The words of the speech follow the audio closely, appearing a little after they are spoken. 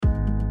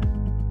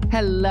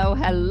Hello,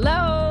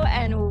 hello,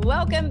 and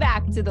welcome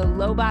back to the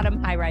Low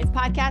Bottom High Rise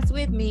podcast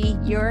with me,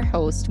 your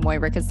host,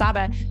 Moira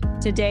Casaba.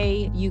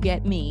 Today, you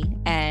get me,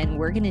 and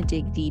we're going to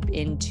dig deep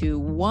into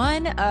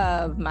one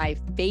of my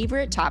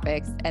favorite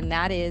topics, and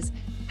that is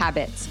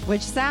habits,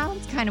 which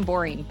sounds kind of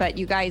boring, but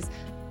you guys,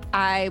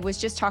 I was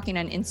just talking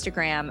on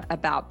Instagram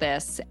about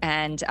this,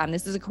 and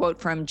this is a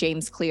quote from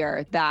James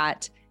Clear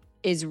that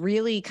is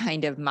really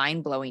kind of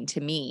mind-blowing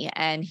to me.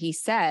 And he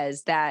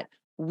says that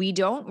we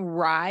don't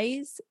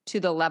rise to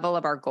the level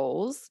of our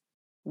goals.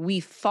 We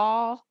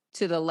fall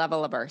to the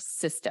level of our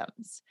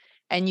systems.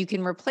 And you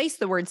can replace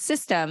the word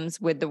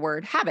systems with the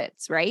word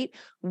habits, right?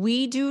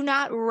 We do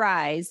not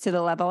rise to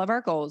the level of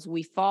our goals.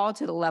 We fall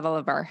to the level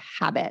of our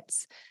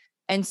habits.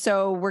 And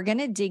so we're going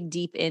to dig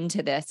deep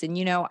into this. And,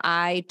 you know,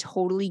 I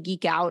totally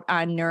geek out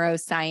on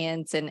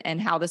neuroscience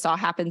and how this all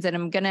happens. And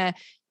I'm going to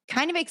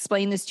kind of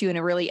explain this to you in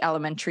a really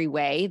elementary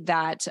way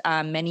that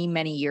many,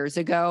 many years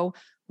ago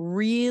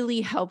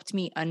really helped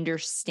me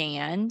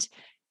understand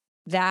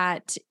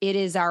that it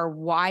is our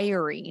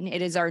wiring,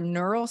 it is our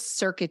neural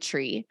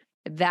circuitry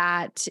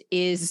that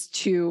is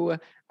to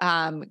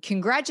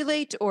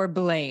congratulate or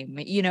blame,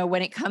 you know,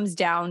 when it comes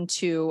down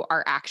to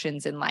our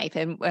actions in life.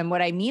 And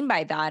what I mean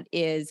by that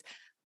is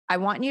I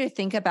want you to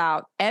think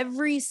about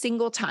every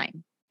single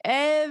time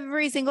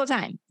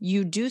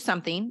you do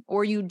something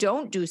or you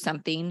don't do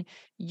something,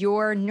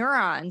 your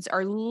neurons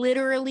are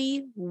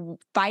literally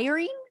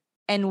firing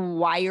and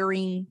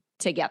wiring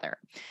together.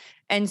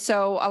 And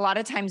so a lot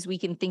of times we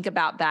can think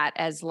about that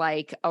as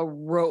like a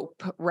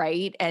rope,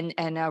 right? And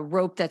a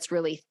rope that's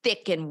really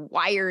thick and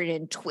wired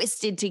and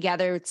twisted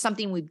together. It's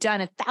something we've done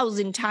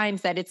 1,000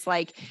 times that it's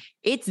like,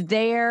 it's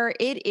there.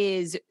 It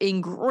is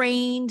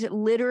ingrained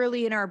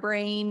literally in our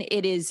brain.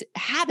 It is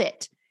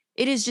habit.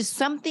 It is just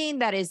something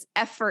that is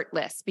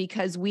effortless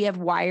because we have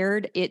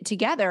wired it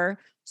together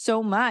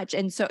so much.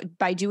 And so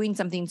by doing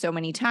something so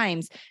many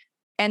times,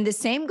 and the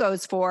same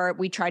goes for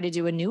we try to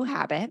do a new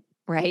habit,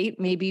 right?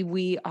 Maybe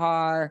we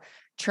are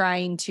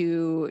trying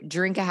to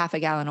drink a half a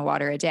gallon of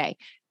water a day.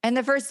 And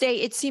the first day,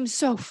 it seems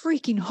so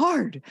freaking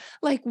hard.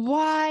 Like,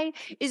 why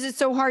is it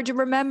so hard to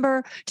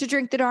remember to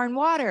drink the darn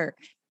water?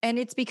 And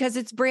it's because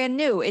it's brand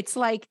new. It's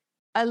like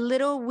a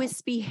little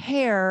wispy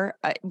hair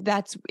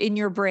that's in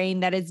your brain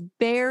that has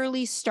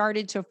barely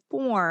started to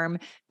form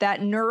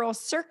that neural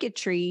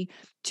circuitry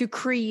to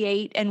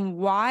create and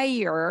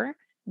wire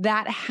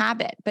that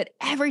habit. But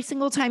every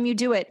single time you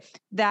do it,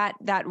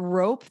 that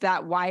rope,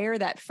 that wire,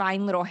 that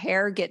fine little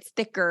hair gets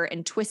thicker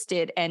and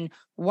twisted and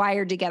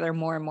wired together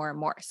more and more and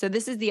more. So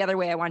this is the other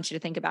way I want you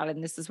to think about it.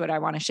 And this is what I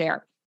want to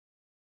share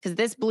because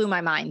this blew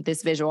my mind,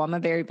 this visual. I'm a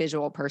very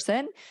visual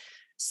person.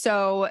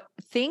 So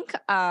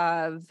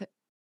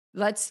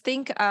let's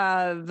think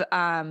of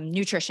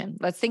nutrition.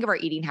 Let's think of our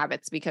eating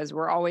habits because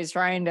we're always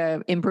trying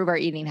to improve our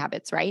eating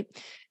habits, right?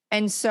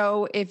 And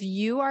so if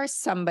you are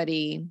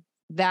somebody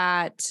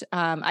that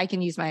I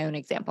can use my own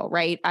example,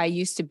 right? I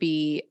used to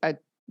be a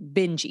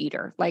binge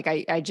eater. Like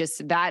I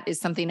just, that is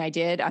something I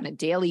did on a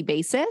daily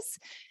basis.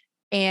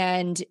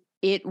 And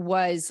it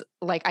was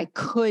like, I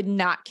could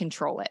not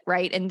control it,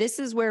 right? And this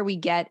is where we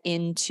get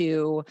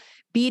into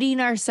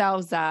beating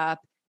ourselves up,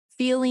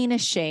 feeling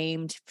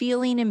ashamed,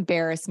 feeling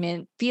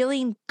embarrassment,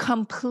 feeling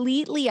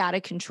completely out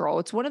of control.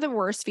 It's one of the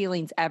worst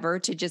feelings ever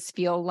to just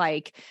feel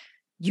like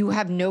you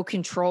have no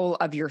control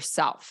of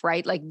yourself,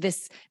 right? Like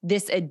this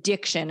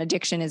addiction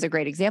is a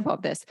great example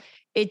of this.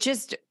 It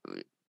just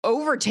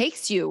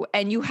overtakes you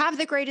and you have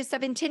the greatest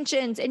of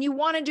intentions and you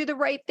want to do the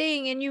right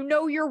thing and you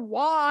know your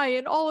why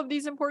and all of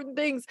these important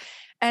things.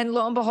 And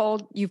lo and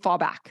behold, you fall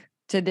back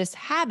to this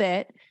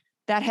habit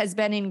that has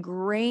been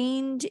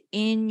ingrained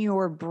in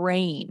your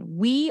brain.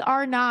 We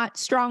are not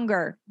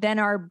stronger than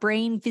our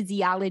brain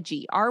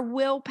physiology. Our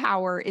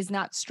willpower is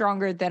not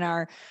stronger than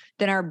our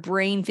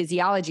brain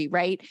physiology,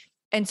 right?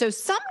 And so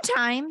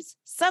sometimes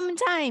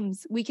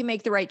we can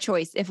make the right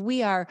choice if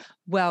we are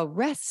well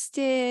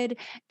rested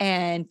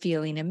and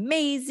feeling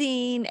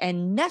amazing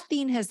and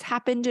nothing has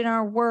happened in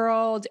our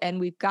world and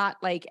we've got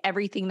like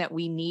everything that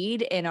we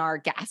need in our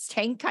gas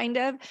tank kind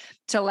of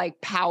to like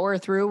power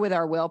through with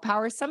our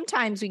willpower.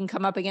 Sometimes we can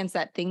come up against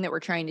that thing that we're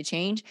trying to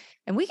change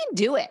and we can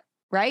do it,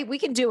 right? We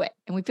can do it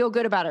and we feel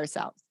good about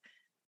ourselves.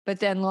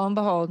 But then lo and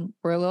behold,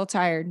 we're a little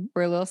tired,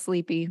 we're a little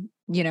sleepy,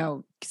 you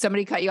know,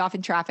 somebody cut you off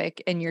in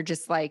traffic and you're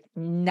just like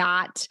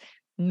not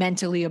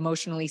mentally,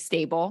 emotionally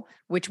stable,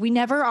 which we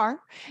never are.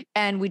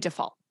 And we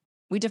default.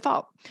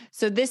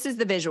 So this is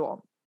the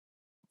visual.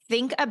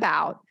 Think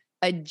about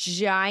a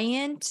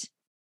giant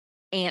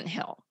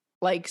anthill,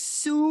 like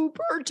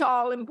super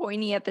tall and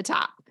pointy at the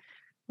top,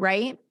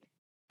 right?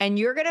 And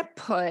you're going to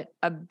put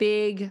a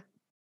big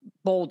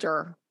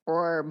boulder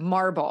or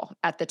marble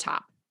at the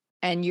top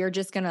and you're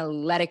just going to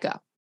let it go.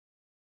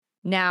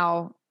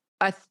 Now,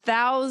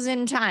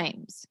 1,000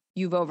 times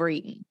you've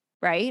overeaten,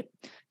 right?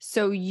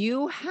 So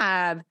you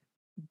have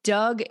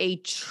dug a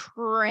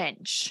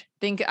trench.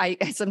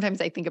 Sometimes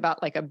I think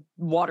about like a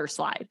water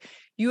slide.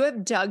 You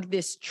have dug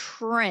this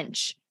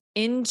trench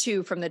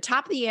into from the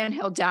top of the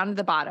anthill down to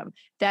the bottom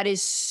that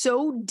is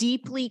so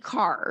deeply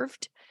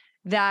carved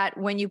that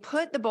when you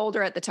put the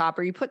boulder at the top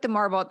or you put the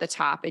marble at the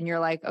top and you're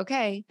like,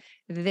 okay,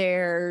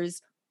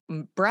 there's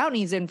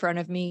brownies in front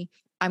of me.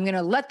 I'm going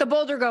to let the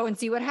boulder go and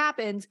see what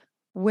happens.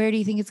 Where do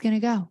you think it's going to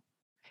go?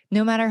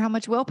 No matter how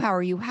much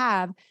willpower you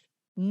have,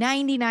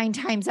 99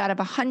 times out of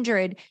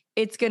 100,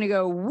 it's going to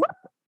go whoop,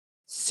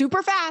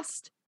 super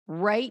fast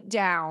right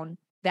down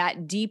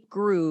that deep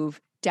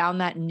groove, down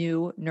that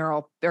new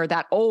neural or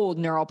that old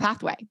neural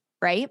pathway,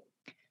 right?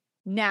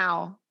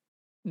 Now,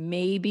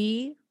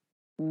 maybe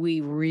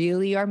we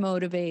really are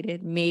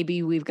motivated.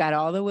 Maybe we've got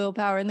all the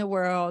willpower in the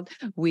world.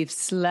 We've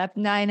slept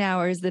 9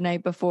 hours the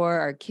night before.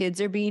 Our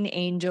kids are being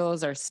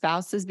angels. Our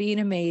spouse is being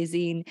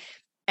amazing.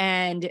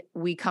 And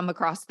we come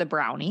across the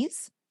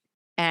brownies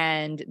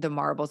and the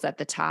marbles at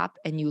the top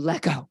and you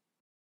let go.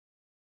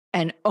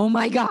 And oh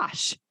my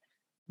gosh,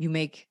 you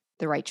make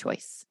the right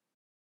choice.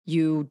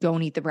 You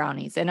don't eat the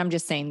brownies. And I'm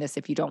just saying this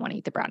if you don't want to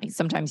eat the brownies.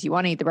 Sometimes you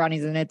want to eat the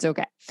brownies and it's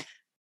okay.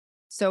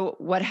 So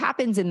what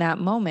happens in that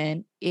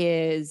moment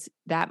is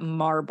that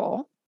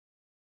marble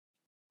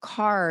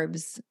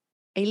carves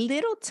a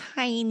little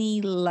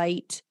tiny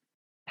light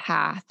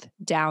path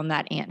down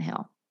that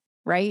anthill,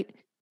 right?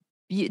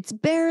 It's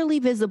barely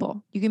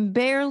visible. You can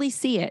barely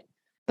see it.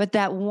 But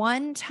that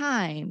one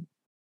time,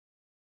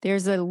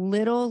 there's a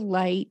little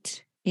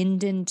light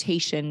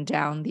indentation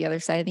down the other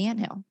side of the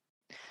anthill.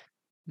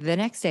 The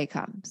next day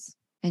comes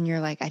and you're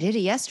like, I did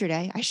it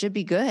yesterday. I should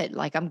be good.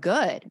 Like I'm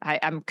good.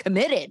 I'm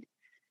committed.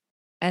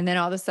 And then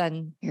all of a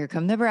sudden, here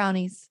come the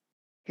brownies.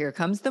 Here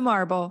comes the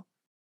marble.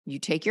 You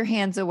take your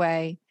hands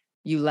away.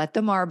 You let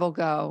the marble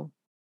go.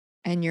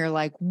 And you're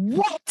like,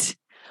 what?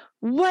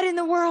 What in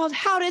the world?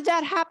 How did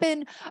that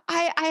happen?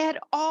 I had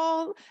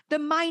all the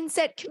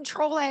mindset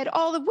control. I had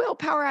all the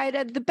willpower. I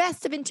had the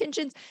best of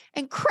intentions.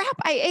 And crap,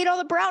 I ate all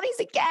the brownies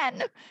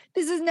again.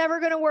 This is never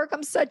going to work.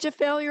 I'm such a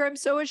failure. I'm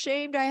so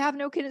ashamed. I have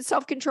no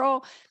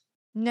self-control.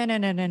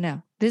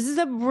 No. This is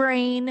a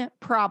brain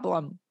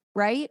problem,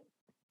 right?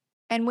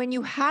 And when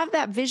you have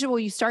that visual,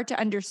 you start to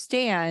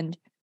understand,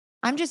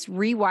 I'm just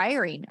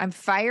rewiring. I'm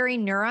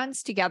firing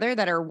neurons together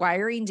that are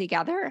wiring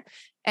together.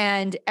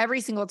 And every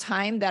single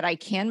time that I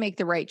can make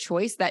the right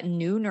choice, that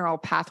new neural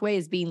pathway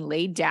is being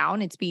laid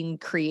down. It's being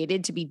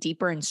created to be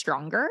deeper and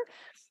stronger.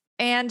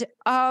 And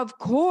of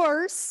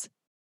course,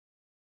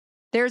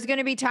 there's going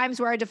to be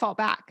times where I default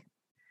back.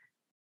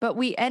 But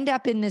we end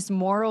up in this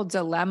moral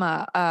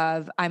dilemma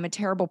of, I'm a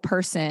terrible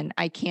person.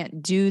 I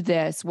can't do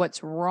this.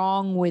 What's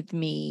wrong with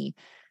me?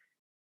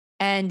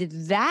 And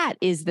that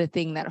is the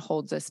thing that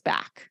holds us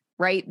back,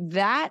 right?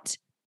 That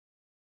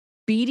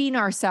beating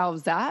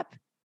ourselves up,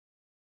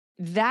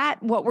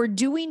 that what we're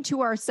doing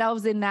to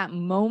ourselves in that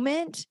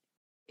moment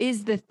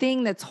is the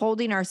thing that's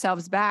holding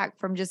ourselves back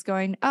from just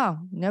going, oh,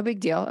 no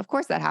big deal. Of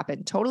course that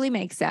happened. Totally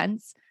makes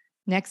sense.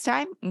 Next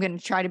time, I'm going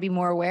to try to be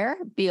more aware,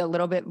 be a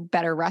little bit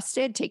better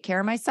rested, take care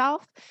of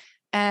myself.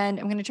 And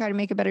I'm going to try to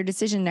make a better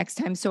decision next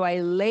time. So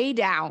I lay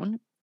down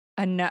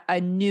a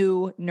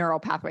new neural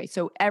pathway.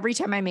 So every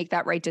time I make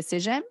that right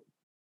decision,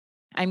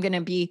 I'm going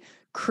to be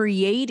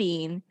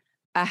creating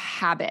a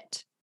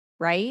habit,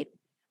 right?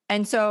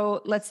 And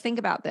so let's think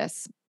about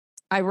this.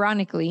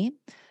 Ironically,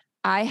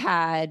 I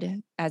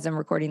had, as I'm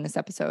recording this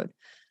episode,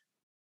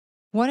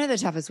 one of the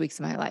toughest weeks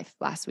of my life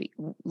last week,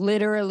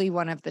 literally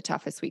one of the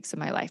toughest weeks of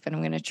my life. And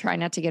I'm going to try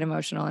not to get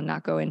emotional and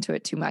not go into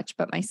it too much,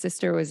 but my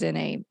sister was in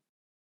a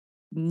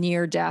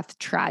near-death,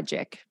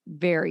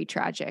 very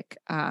tragic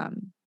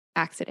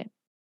accident.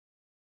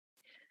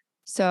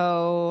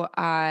 So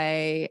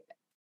I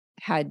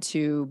had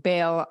to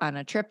bail on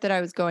a trip that I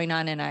was going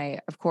on. And I,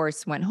 of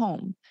course, went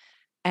home.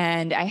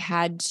 And I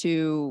had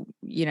to,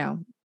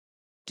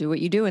 do what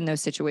you do in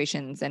those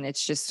situations. And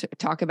it's just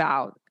talk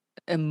about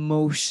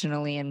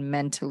emotionally and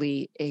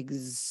mentally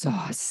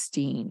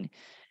exhausting,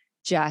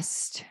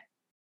 just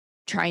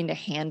trying to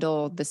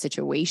handle the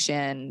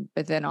situation,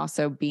 but then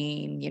also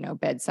being,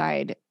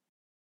 bedside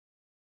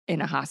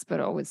in a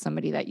hospital with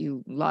somebody that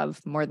you love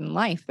more than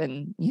life.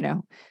 And,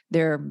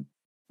 they're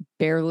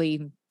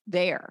barely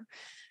there.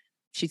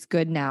 She's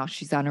good now.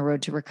 She's on a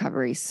road to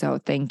recovery. So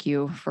thank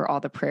you for all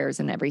the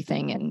prayers and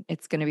everything. And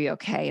it's going to be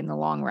okay in the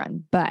long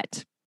run,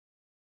 but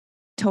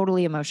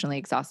totally emotionally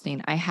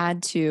exhausting. I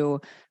had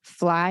to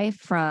fly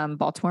from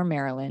Baltimore,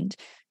 Maryland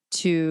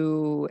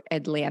to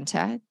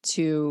Atlanta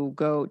to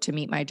go to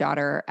meet my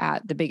daughter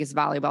at the biggest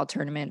volleyball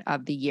tournament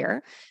of the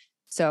year.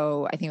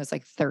 So I think it was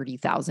like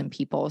 30,000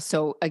 people.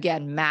 So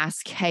again,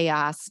 mass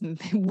chaos,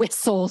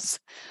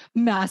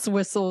 mass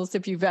whistles,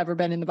 if you've ever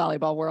been in the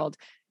volleyball world,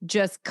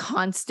 just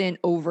constant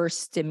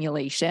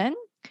overstimulation.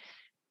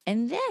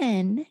 And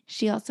then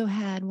she also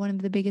had one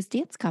of the biggest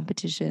dance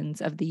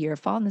competitions of the year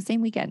fall in the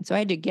same weekend. So I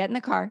had to get in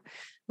the car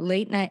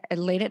late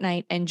at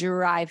night and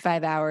drive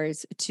 5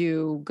 hours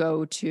to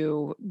go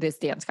to this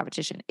dance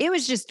competition. It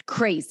was just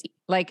crazy.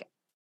 Like,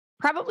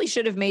 probably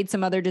should have made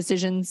some other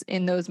decisions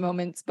in those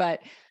moments,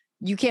 but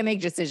you can't make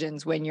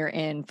decisions when you're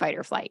in fight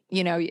or flight.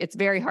 It's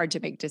very hard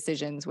to make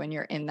decisions when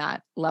you're in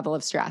that level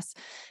of stress.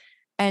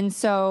 And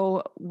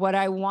so what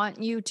I want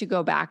you to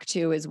go back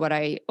to is what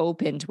I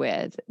opened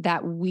with,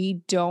 that we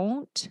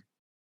don't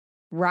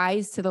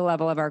rise to the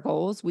level of our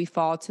goals. We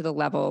fall to the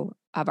level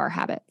of our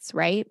habits,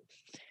 right?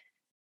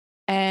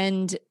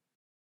 And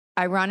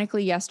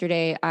ironically,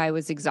 yesterday I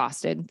was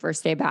exhausted,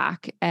 first day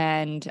back,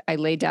 and I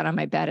laid down on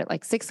my bed at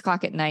like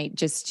 6:00 at night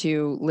just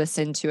to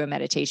listen to a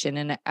meditation.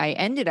 And I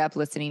ended up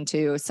listening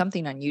to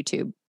something on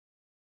YouTube.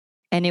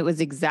 And it was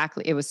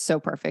so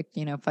perfect,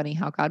 funny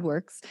how God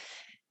works.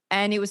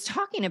 And it was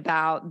talking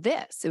about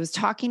this. It was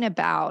talking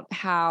about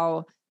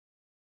how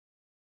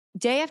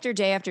day after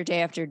day after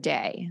day after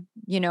day,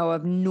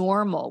 of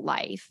normal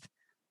life,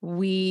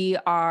 we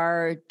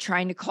are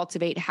trying to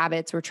cultivate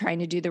habits. We're trying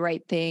to do the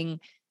right thing.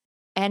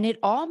 And it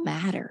all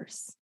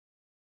matters.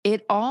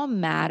 It all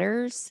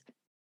matters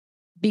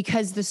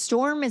because the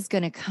storm is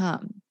going to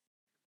come.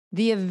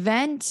 The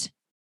event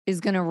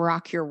is going to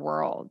rock your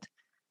world.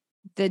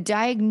 The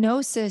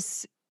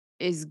diagnosis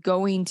is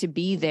going to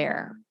be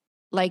there.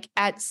 Like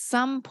at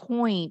some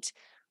point,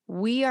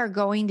 we are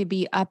going to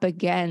be up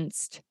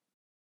against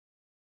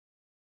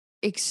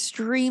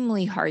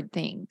extremely hard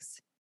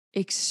things.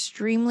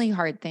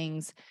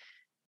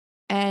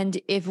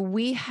 And if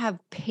we have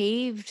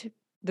paved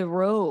the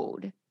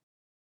road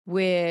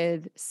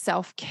with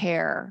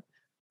self-care,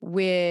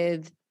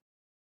 with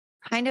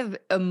kind of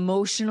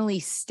emotionally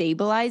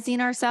stabilizing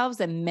ourselves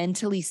and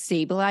mentally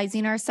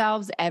stabilizing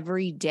ourselves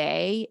every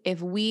day,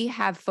 if we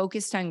have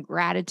focused on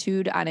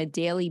gratitude on a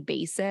daily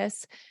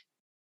basis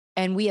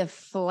and we have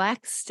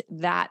flexed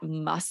that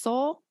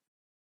muscle,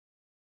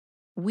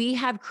 we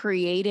have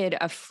created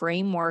a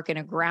framework and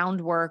a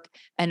groundwork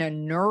and a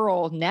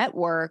neural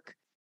network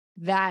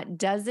that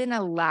doesn't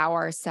allow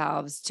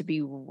ourselves to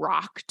be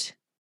rocked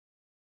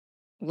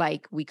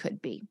like we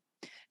could be.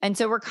 And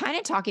so we're kind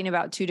of talking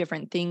about two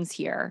different things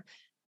here.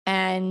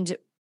 And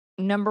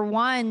number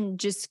one,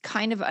 just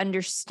kind of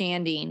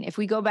understanding, if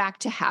we go back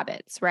to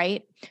habits,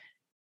 right?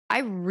 I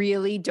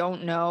really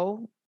don't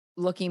know,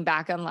 looking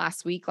back on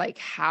last week, like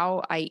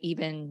how I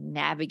even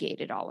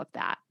navigated all of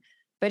that.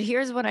 But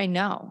here's what I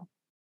know.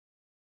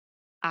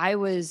 I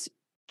was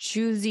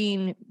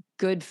choosing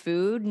good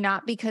food,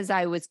 not because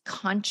I was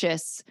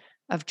conscious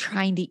of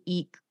trying to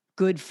eat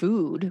good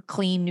food,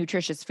 clean,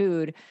 nutritious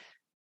food.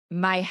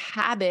 My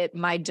habit,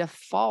 my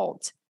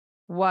default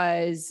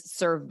was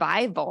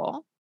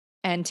survival.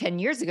 And 10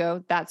 years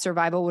ago, that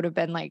survival would have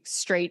been like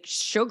straight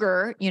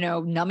sugar,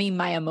 numbing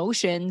my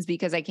emotions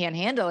because I can't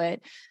handle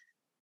it.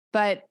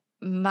 But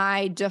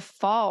my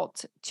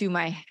default to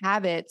my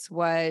habits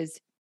was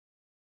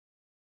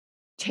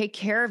take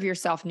care of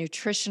yourself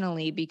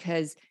nutritionally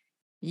because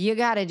you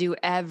got to do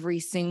every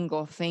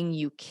single thing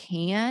you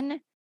can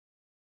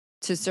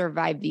to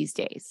survive these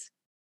days.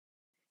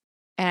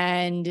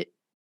 And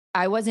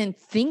I wasn't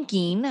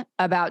thinking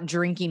about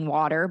drinking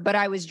water, but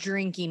I was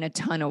drinking a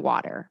ton of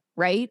water,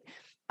 right?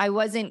 I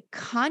wasn't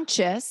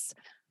conscious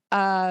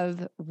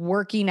of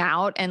working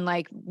out and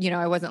I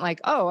wasn't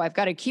like, oh, I've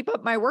got to keep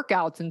up my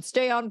workouts and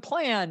stay on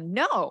plan.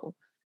 No.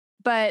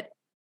 But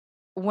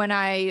when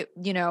I,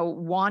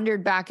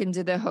 wandered back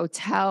into the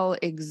hotel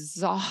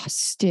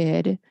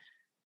exhausted,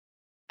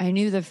 I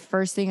knew the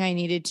first thing I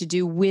needed to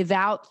do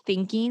without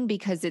thinking,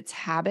 because it's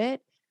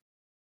habit,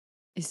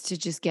 is to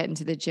just get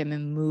into the gym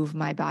and move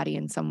my body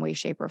in some way,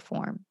 shape, or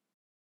form.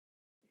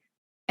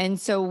 And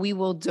so we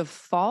will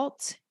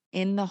default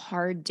in the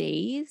hard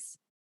days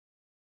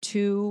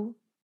to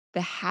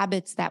the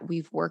habits that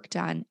we've worked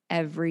on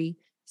every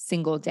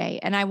single day.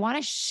 And I want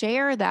to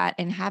share that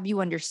and have you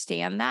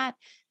understand that,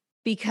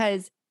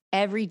 because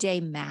every day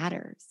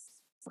matters,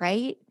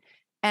 right?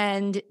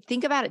 And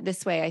think about it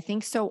this way. I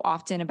think so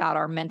often about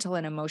our mental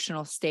and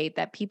emotional state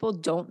that people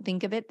don't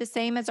think of it the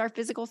same as our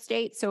physical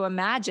state. So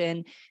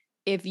imagine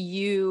if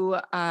you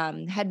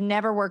had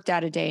never worked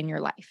out a day in your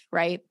life,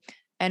 right?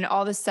 And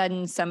all of a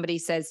sudden somebody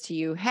says to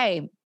you,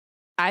 hey,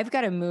 I've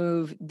got to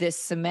move this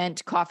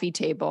cement coffee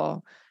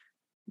table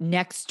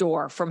next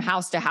door from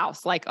house to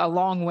house, like a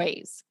long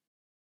ways.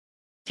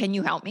 Can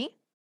you help me?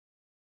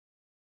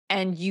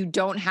 And you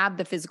don't have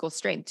the physical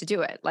strength to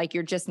do it. Like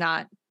it's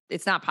not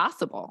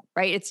possible,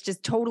 right? It's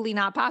just totally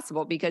not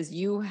possible because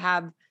you're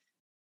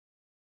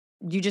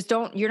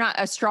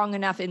not strong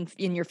enough in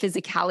your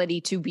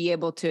physicality to be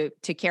able to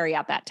carry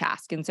out that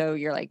task. And so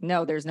you're like,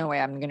 no, there's no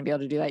way I'm going to be able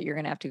to do that. You're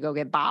going to have to go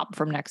get Bob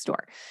from next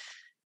door.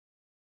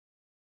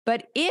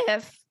 But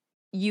if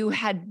you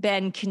had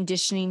been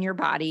conditioning your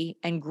body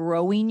and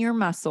growing your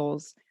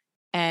muscles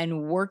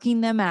and working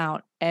them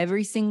out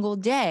every single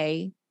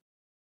day,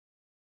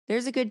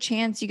 there's a good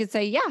chance you could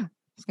say, yeah,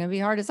 it's going to be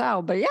hard as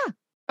hell, but yeah,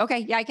 okay,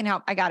 yeah, I can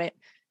help. I got it.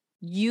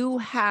 You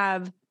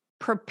have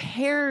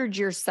prepared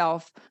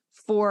yourself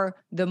for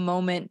the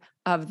moment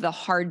of the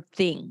hard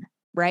thing,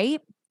 right?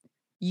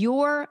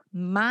 Your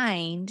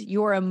mind,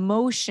 your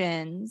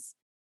emotions,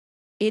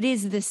 it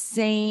is the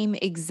same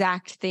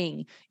exact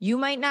thing. You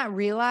might not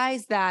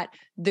realize that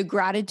the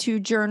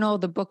gratitude journal,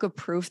 the book of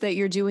proof that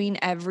you're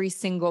doing every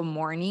single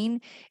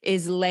morning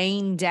is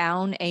laying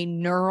down a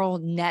neural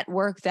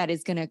network that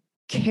is going to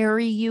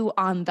carry you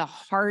on the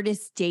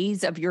hardest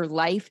days of your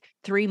life,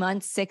 3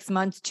 months, 6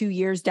 months, 2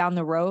 years down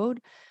the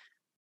road,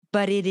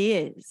 but it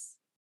is.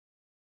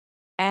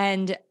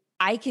 And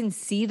I can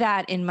see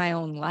that in my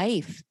own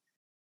life.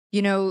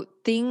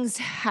 Things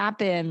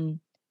happen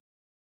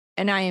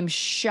and I am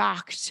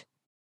shocked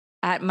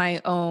at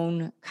my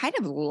own kind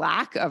of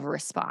lack of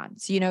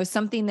response.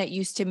 Something that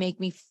used to make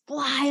me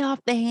fly off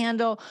the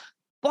handle,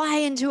 fly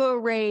into a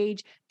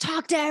rage,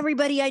 talk to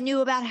everybody I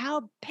knew about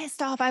how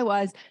pissed off I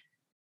was.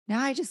 Now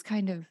I just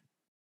kind of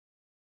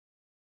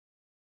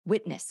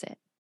witness it.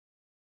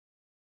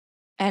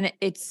 And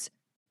it's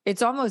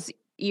almost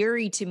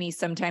eerie to me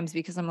sometimes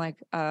because I'm like,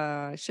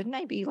 shouldn't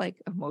I be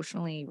like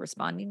emotionally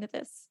responding to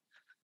this?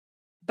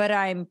 But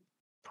I'm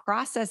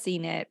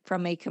processing it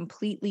from a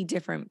completely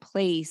different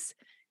place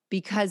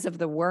because of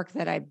the work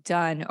that I've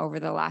done over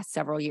the last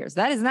several years.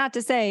 That is not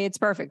to say it's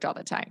perfect all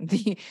the time.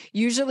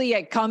 Usually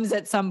it comes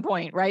at some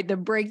point, right? The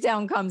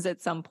breakdown comes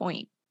at some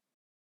point.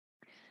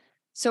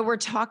 So we're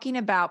talking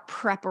about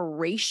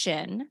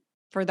preparation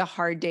for the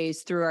hard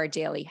days through our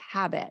daily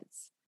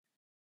habits,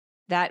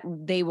 that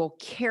they will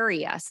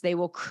carry us. They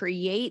will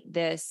create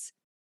this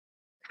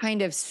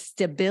kind of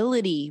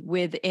stability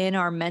within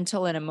our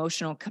mental and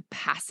emotional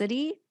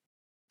capacity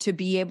to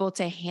be able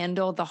to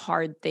handle the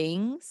hard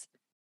things,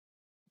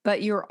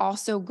 but you're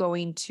also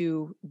going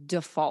to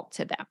default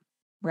to them,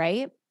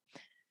 right?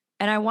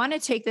 And I want to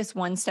take this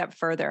one step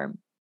further.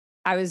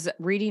 I was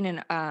reading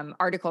an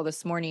article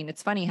this morning.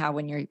 It's funny how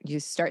when you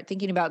start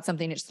thinking about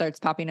something, it starts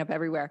popping up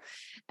everywhere.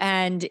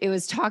 And it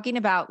was talking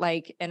about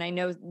and I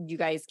know you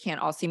guys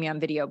can't all see me on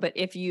video, but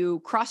if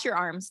you cross your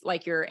arms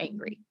like you're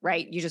angry,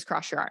 right? You just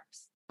cross your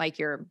arms like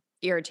you're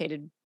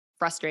irritated,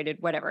 frustrated,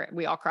 whatever.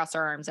 We all cross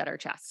our arms at our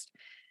chest.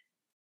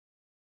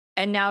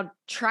 And now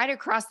try to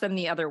cross them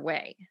the other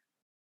way.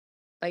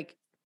 I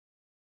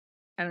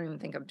don't even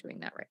think I'm doing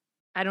that right.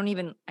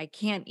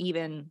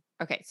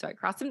 Okay, so I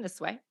cross them this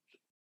way.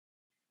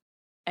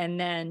 And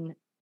then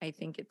I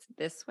think it's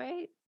this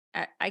way.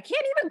 I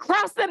can't even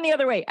cross them the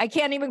other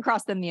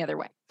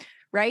way.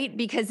 Right?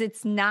 Because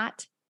it's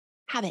not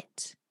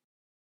habit.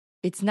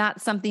 It's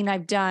not something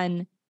I've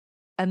done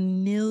a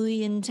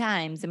million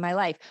times in my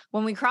life.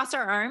 When we cross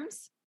our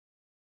arms,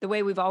 the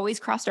way we've always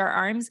crossed our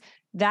arms,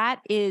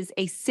 that is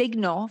a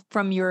signal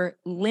from your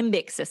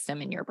limbic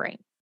system in your brain,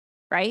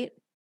 right?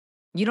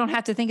 You don't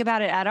have to think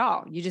about it at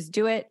all. You just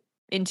do it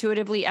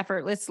intuitively,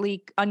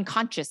 effortlessly,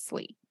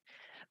 unconsciously.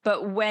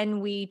 But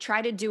when we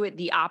try to do it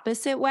the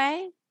opposite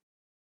way,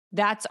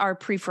 that's our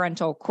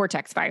prefrontal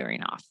cortex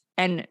firing off.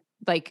 And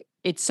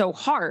it's so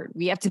hard.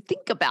 We have to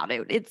think about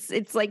it.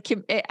 It's like,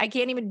 I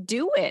can't even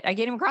do it. I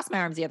can't even cross my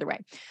arms the other way.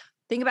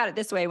 Think about it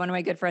this way. One of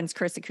my good friends,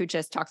 Chris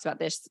Akuchis, talks about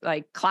this,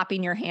 like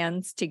clapping your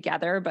hands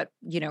together, but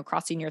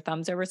crossing your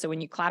thumbs over. So when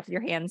you clap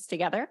your hands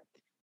together,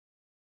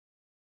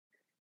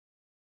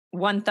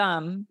 one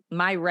thumb,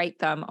 my right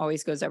thumb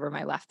always goes over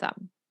my left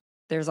thumb.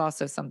 There's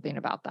also something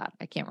about that.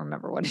 I can't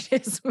remember what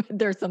it is.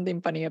 There's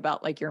something funny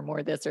about you're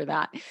more this or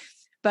that.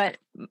 But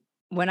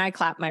when I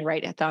clap, my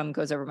right thumb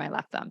goes over my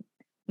left thumb.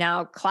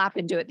 Now clap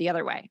and do it the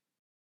other way.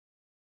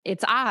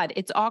 It's odd.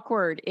 It's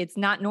awkward. It's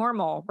not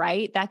normal,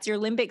 right? That's your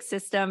limbic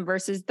system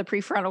versus the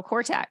prefrontal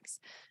cortex.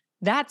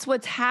 That's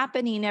what's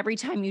happening every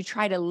time you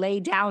try to lay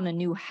down a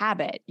new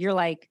habit. You're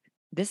like,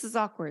 this is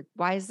awkward.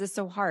 Why is this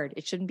so hard?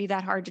 It shouldn't be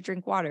that hard to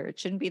drink water. It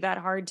shouldn't be that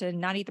hard to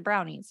not eat the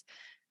brownies.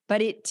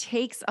 But it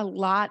takes a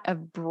lot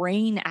of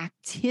brain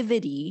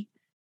activity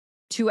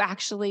to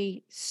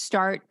actually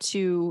start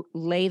to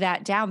lay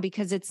that down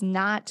because it's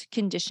not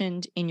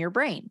conditioned in your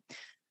brain.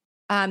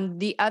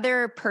 The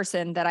other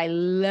person that I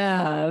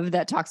love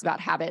that talks about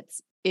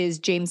habits is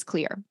James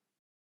Clear.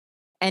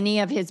 Any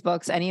of his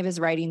books, any of his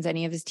writings,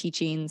 any of his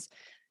teachings,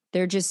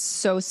 they're just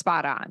so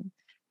spot on.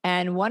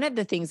 And one of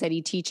the things that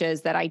he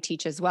teaches that I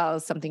teach as well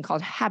is something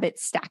called habit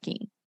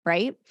stacking,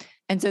 right?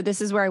 And so this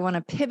is where I want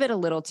to pivot a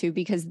little to,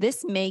 because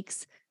this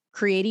makes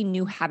creating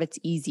new habits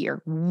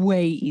easier,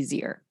 way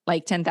easier,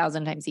 like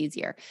 10,000 times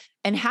easier.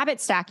 And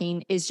habit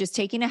stacking is just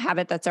taking a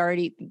habit that's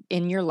already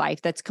in your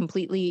life that's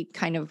completely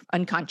kind of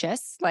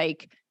unconscious.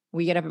 Like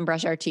we get up and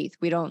brush our teeth.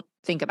 We don't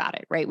think about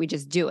it, right? We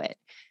just do it.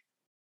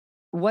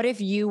 What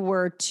if you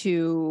were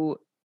to,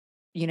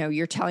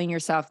 you're telling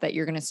yourself that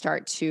you're going to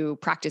start to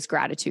practice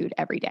gratitude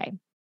every day?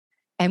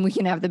 And we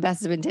can have the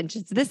best of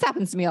intentions. This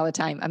happens to me all the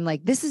time. I'm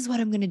like, this is what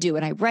I'm going to do.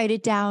 And I write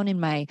it down in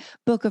my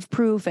book of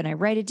proof and I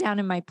write it down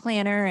in my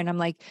planner. And I'm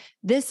like,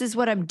 this is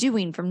what I'm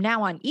doing from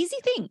now on. Easy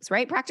things,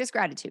 right? Practice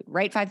gratitude.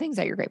 Write 5 things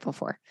that you're grateful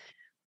for.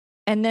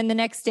 And then the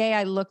next day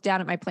I look down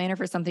at my planner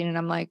for something and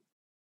I'm like,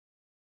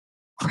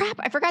 crap,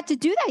 I forgot to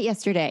do that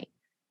yesterday.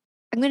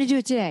 I'm going to do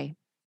it today.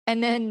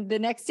 And then the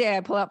next day I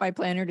pull out my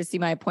planner to see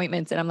my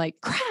appointments and I'm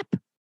like, crap,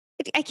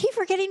 I keep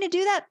forgetting to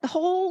do that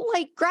whole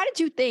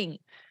gratitude thing.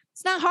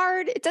 It's not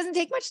hard. It doesn't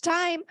take much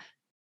time.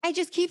 I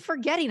just keep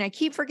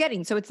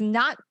forgetting. So it's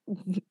not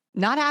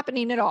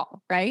happening at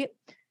all, right?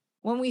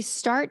 When we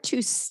start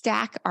to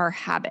stack our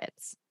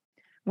habits,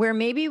 where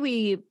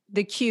maybe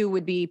the cue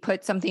would be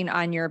put something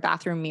on your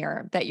bathroom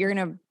mirror that you're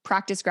going to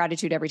practice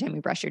gratitude every time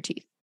you brush your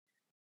teeth.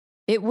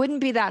 it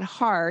wouldn't be that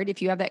hard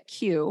if you have that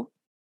cue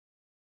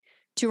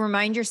to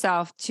remind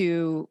yourself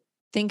to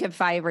think of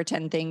 5 or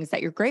 10 things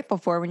that you're grateful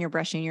for when you're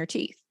brushing your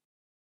teeth.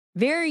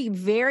 Very,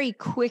 very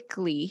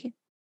quickly,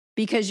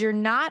 because you're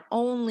not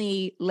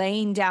only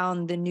laying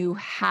down the new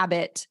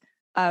habit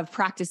of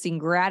practicing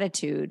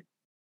gratitude,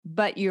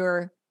 but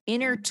you're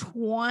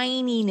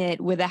intertwining it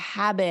with a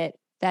habit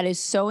that is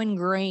so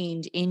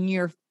ingrained in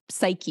your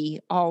psyche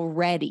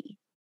already.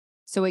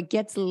 So it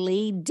gets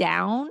laid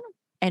down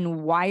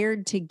and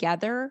wired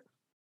together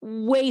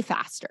way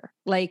faster,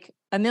 like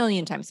a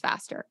million times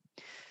faster.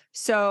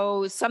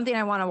 So something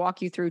I want to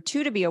walk you through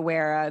too to be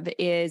aware of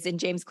is, and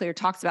James Clear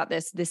talks about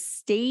this, the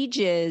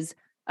stages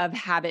of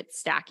habit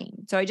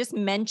stacking. So I just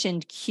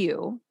mentioned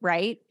cue,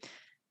 right?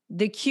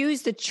 The cue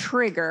is the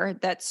trigger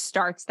that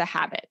starts the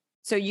habit.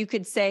 So you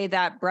could say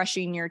that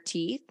brushing your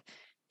teeth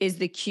is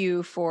the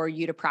cue for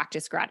you to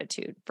practice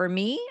gratitude. For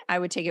me, I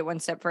would take it one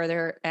step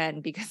further,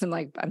 and because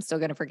I'm still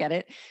going to forget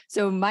it.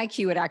 So my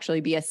cue would actually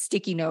be a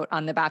sticky note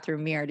on the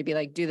bathroom mirror to be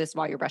like, do this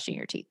while you're brushing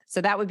your teeth.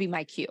 So that would be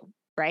my cue,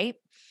 right?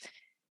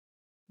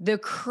 The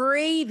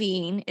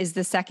craving is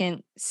the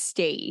second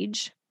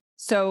stage.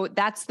 So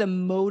that's the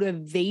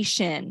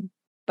motivation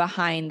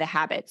behind the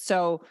habit.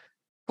 So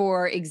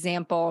for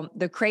example,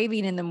 the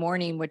craving in the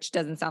morning, which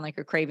doesn't sound like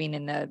a craving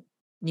in the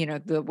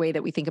way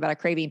that we think about a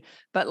craving,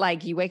 but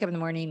like you wake up in the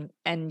morning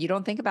and you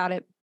don't think about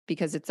it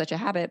because it's such a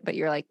habit, but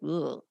you're like,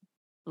 ugh,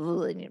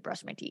 I need to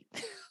brush my teeth.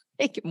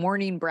 Like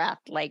morning breath,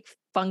 like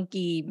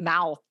funky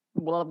mouth,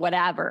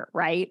 whatever,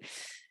 right?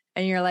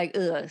 And you're like,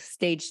 ugh,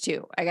 stage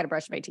 2, I got to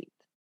brush my teeth.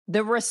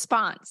 The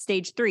response,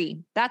 stage 3,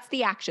 that's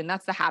the action,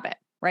 that's the habit,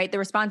 right? The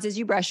response is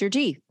you brush your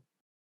teeth.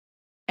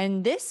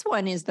 And this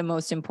one is the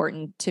most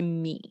important to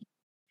me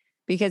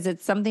because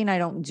it's something I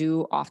don't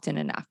do often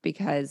enough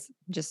because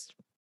just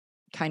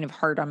kind of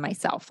hard on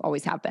myself,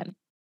 always have been.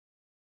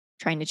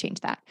 Trying to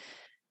change that.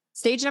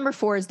 Stage number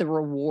 4 is the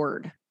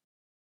reward.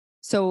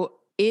 So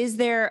is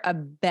there a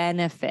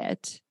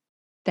benefit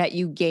that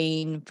you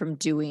gain from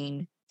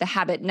doing the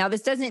habit? Now,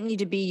 this doesn't need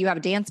to be you have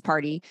a dance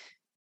party.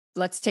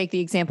 Let's take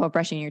the example of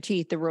brushing your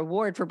teeth. The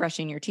reward for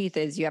brushing your teeth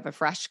is you have a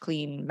fresh,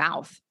 clean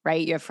mouth,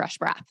 right? You have fresh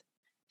breath.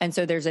 And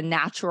so there's a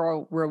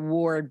natural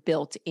reward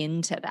built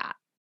into that.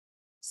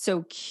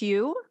 So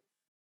cue,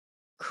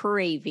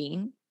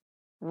 craving,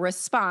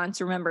 response.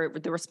 Remember,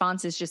 the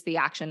response is just the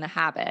action, the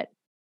habit.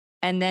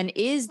 And then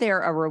is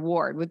there a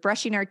reward? With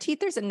brushing our teeth,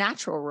 there's a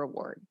natural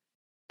reward.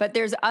 But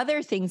there's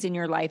other things in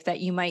your life that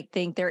you might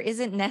think there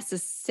isn't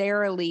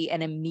necessarily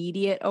an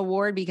immediate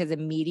award because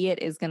immediate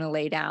is going to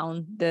lay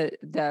down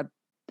the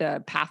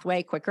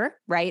pathway quicker,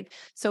 right?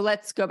 So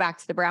let's go back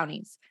to the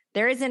brownies.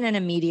 There isn't an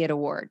immediate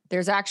award.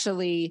 There's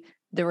actually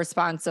the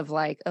response of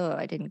like, oh,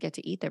 I didn't get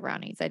to eat the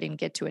brownies. I didn't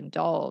get to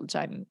indulge.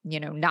 I'm,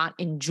 not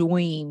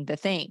enjoying the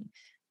thing.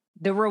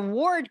 The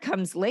reward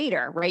comes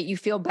later, right? You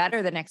feel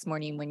better the next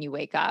morning when you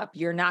wake up.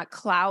 You're not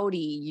cloudy.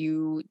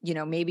 You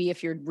maybe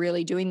if you're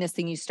really doing this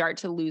thing, you start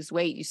to lose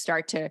weight. You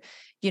start to,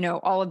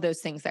 all of those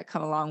things that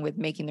come along with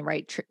making the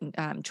right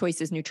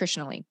choices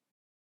nutritionally.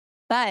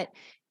 But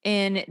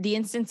in the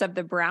instance of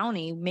the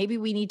brownie, maybe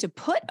we need to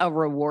put a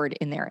reward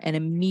in there, an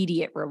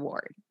immediate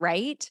reward,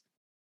 right?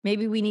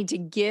 Maybe we need to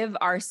give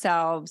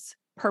ourselves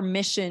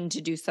permission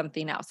to do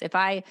something else. If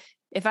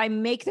I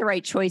make the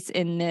right choice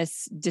in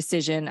this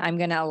decision, I'm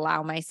going to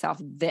allow myself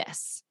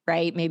this,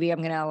 right? Maybe I'm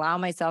going to allow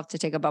myself to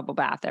take a bubble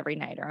bath every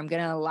night, or I'm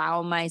going to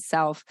allow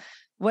myself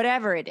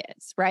whatever it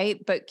is, right?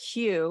 But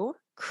cue,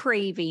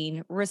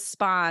 craving,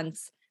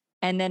 response.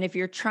 And then if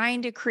you're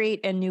trying to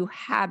create a new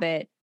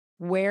habit,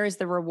 where's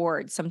the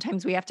reward?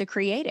 Sometimes we have to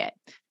create it.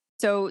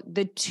 So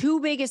the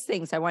 2 biggest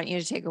things I want you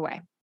to take away.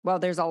 Well,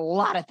 there's a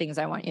lot of things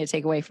I want you to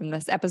take away from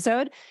this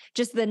episode.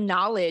 Just the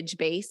knowledge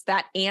base,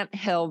 that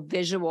anthill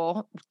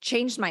visual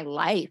changed my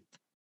life.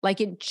 Like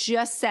it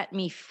just set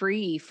me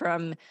free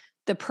from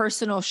the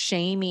personal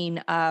shaming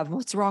of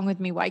what's wrong with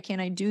me? Why can't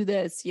I do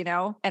this?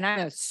 And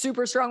I'm a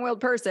super strong-willed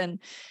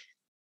person.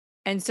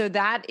 And so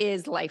that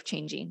is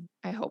life-changing,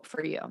 I hope,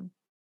 for you.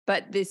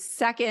 But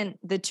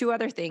the 2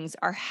 other things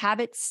are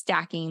habit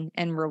stacking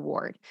and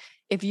reward.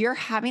 If you're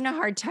having a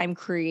hard time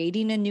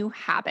creating a new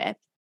habit,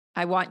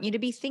 I want you to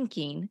be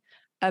thinking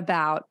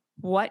about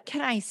what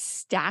can I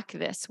stack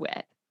this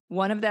with?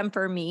 One of them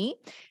for me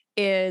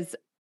is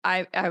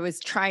I was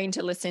trying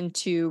to listen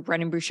to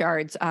Brendon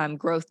Burchard's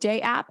Growth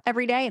Day app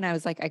every day. And I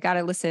was like, I got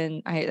to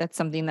listen. That's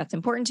something that's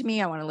important to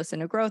me. I want to listen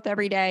to growth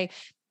every day.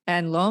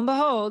 And lo and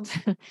behold,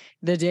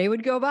 the day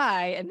would go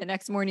by. And the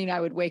next morning I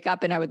would wake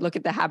up and I would look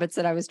at the habits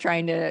that I was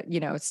trying to,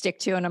 stick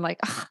to. And I'm like,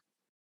 I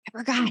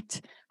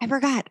forgot.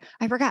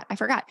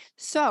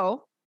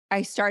 So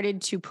I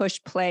started to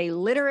push play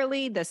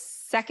literally the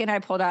second I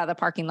pulled out of the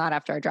parking lot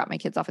after I dropped my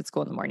kids off at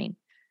school in the morning.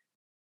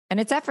 And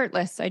it's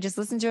effortless. I just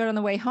listened to it on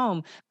the way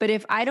home. But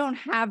if I don't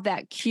have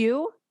that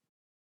cue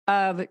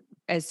of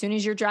as soon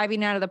as you're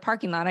driving out of the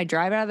parking lot, I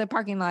drive out of the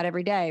parking lot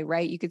every day,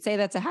 right? You could say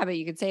that's a habit.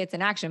 You could say it's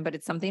an action, but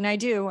it's something I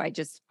do. I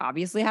just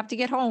obviously have to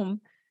get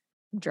home.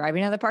 I'm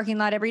driving out of the parking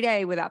lot every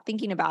day without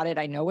thinking about it.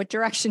 I know what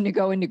direction to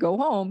go in to go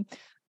home.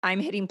 I'm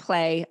hitting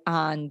play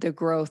on the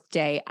Growth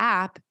Day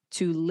app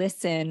to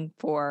listen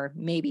for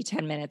maybe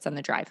 10 minutes on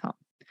the drive home,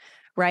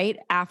 right?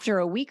 After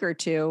a week or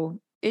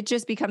two, it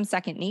just becomes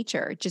second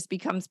nature. It just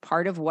becomes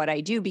part of what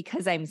I do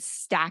because I'm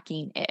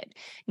stacking it.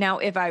 Now,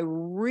 if I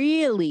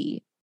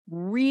really,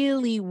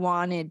 really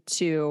wanted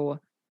to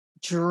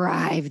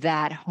drive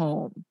that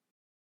home,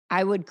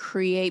 I would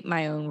create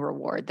my own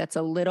reward that's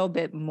a little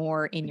bit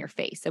more in your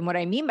face. And what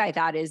I mean by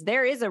that is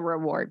there is a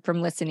reward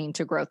from listening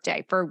to Growth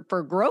Day. For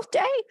Growth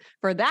Day,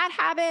 for that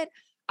habit,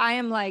 I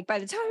am like, by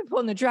the time I pull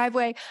in the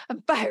driveway,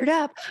 I'm fired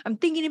up. I'm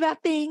thinking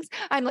about things.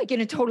 I'm like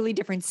in a totally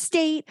different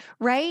state,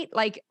 right?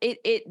 Like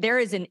there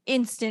is an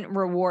instant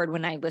reward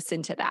when I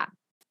listen to that.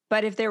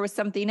 But if there was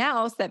something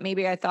else that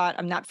maybe I thought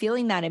I'm not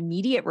feeling that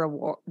immediate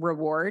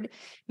reward,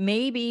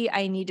 maybe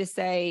I need to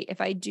say,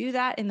 if I do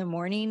that in the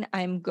morning,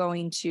 I'm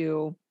going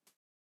to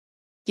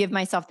give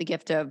myself the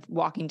gift of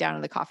walking down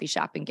to the coffee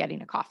shop and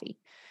getting a coffee,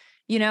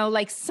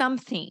 like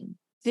something.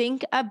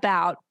 Think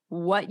about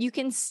what you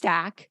can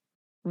stack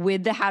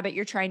with the habit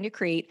you're trying to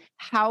create.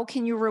 How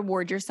can you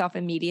reward yourself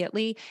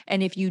immediately?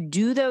 And if you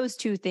do those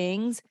two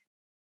things,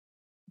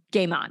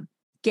 game on.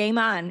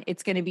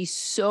 It's going to be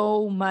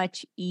so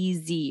much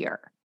easier,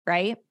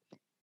 right?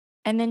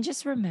 And then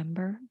just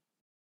remember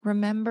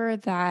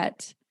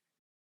that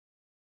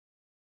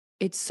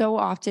it so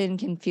often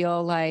can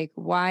feel like,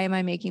 why am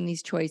I making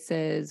these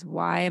choices?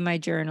 Why am I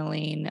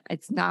journaling?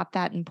 It's not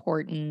that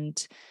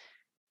important.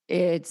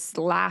 It's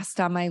last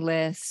on my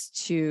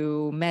list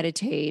to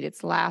meditate.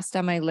 It's last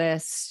on my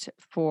list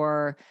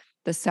for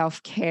the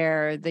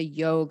self-care, the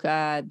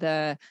yoga,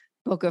 the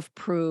book of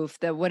proof,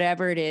 the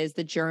whatever it is,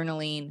 the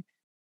journaling.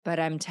 But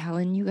I'm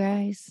telling you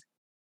guys,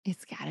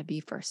 it's got to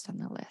be first on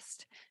the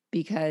list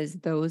because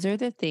those are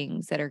the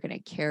things that are going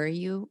to carry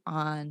you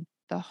on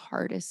the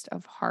hardest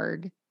of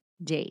hard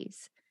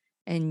days.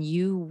 And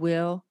you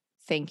will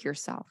thank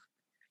yourself.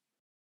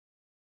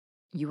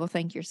 You will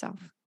thank yourself.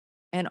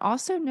 And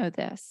also know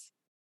this,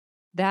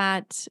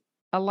 that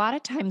a lot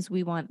of times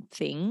we want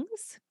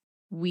things,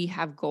 we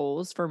have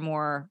goals for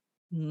more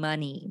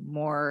money,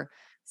 more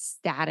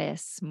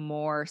status,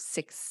 more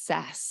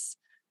success,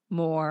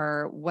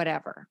 more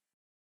whatever.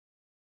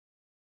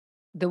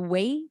 The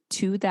way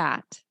to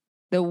that,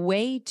 the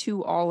way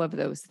to all of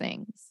those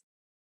things,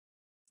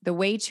 the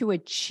way to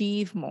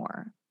achieve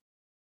more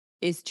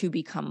is to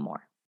become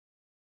more.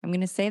 I'm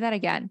going to say that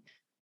again.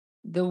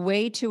 The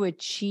way to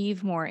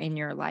achieve more in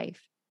your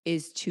life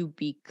is to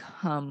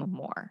become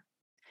more.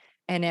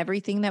 And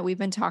everything that we've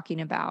been talking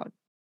about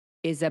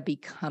is a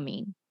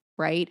becoming,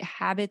 right?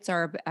 Habits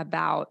are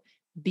about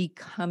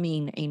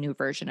becoming a new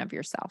version of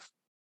yourself.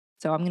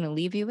 So I'm going to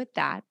leave you with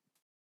that.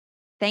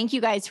 Thank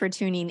you guys for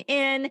tuning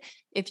in.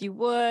 If you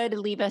would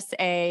leave us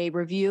a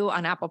review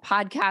on Apple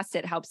Podcasts,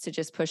 it helps to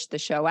just push the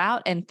show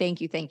out. And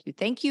thank you,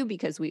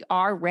 because we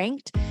are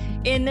ranked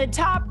in the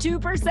top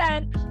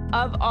 2%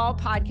 of all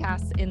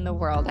podcasts in the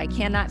world. I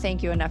cannot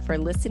thank you enough for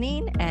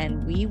listening,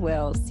 and we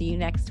will see you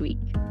next week.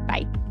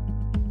 Bye.